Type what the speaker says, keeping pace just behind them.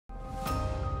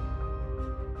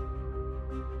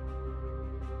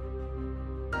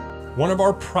One of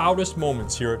our proudest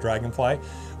moments here at Draganfly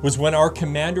was when our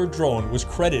Commander drone was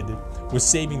credited with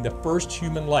saving the first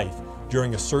human life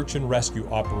during a search and rescue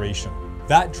operation.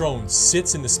 That drone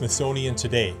sits in the Smithsonian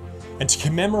today, and to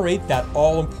commemorate that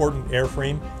all-important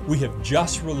airframe, we have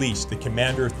just released the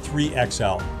Commander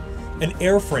 3XL, an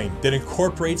airframe that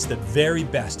incorporates the very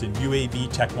best in UAV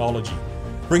technology,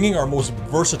 bringing our most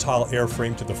versatile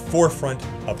airframe to the forefront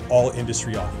of all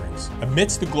industry offerings.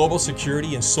 Amidst the global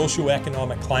security and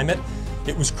socio-economic climate,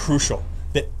 it was crucial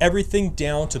that everything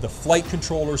down to the flight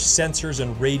controllers, sensors,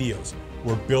 and radios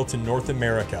were built in North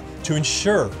America to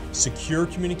ensure secure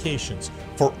communications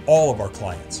for all of our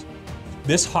clients.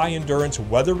 This high-endurance,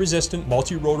 weather-resistant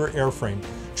multi-rotor airframe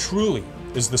truly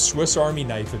is the Swiss Army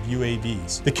knife of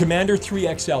UAVs. The Commander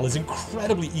 3XL is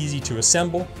incredibly easy to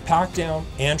assemble, pack down,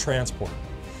 and transport.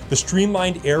 The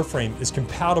streamlined airframe is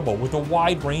compatible with a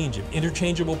wide range of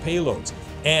interchangeable payloads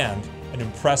and an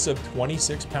impressive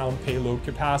 26-pound payload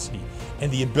capacity, and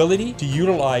the ability to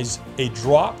utilize a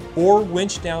drop or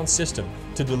winch down system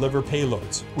to deliver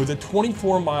payloads. With a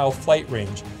 24-mile flight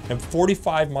range and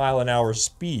 45-mile-an-hour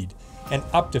speed, and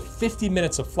up to 50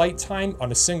 minutes of flight time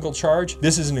on a single charge,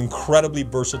 this is an incredibly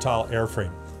versatile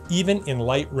airframe, even in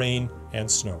light rain and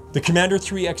snow. The Commander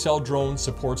 3XL drone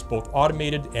supports both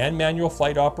automated and manual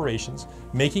flight operations,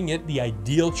 making it the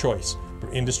ideal choice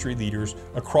for industry leaders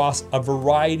across a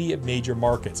variety of major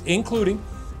markets, including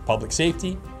public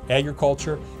safety,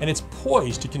 agriculture, and it's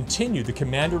poised to continue the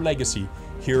Commander legacy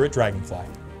here at Draganfly.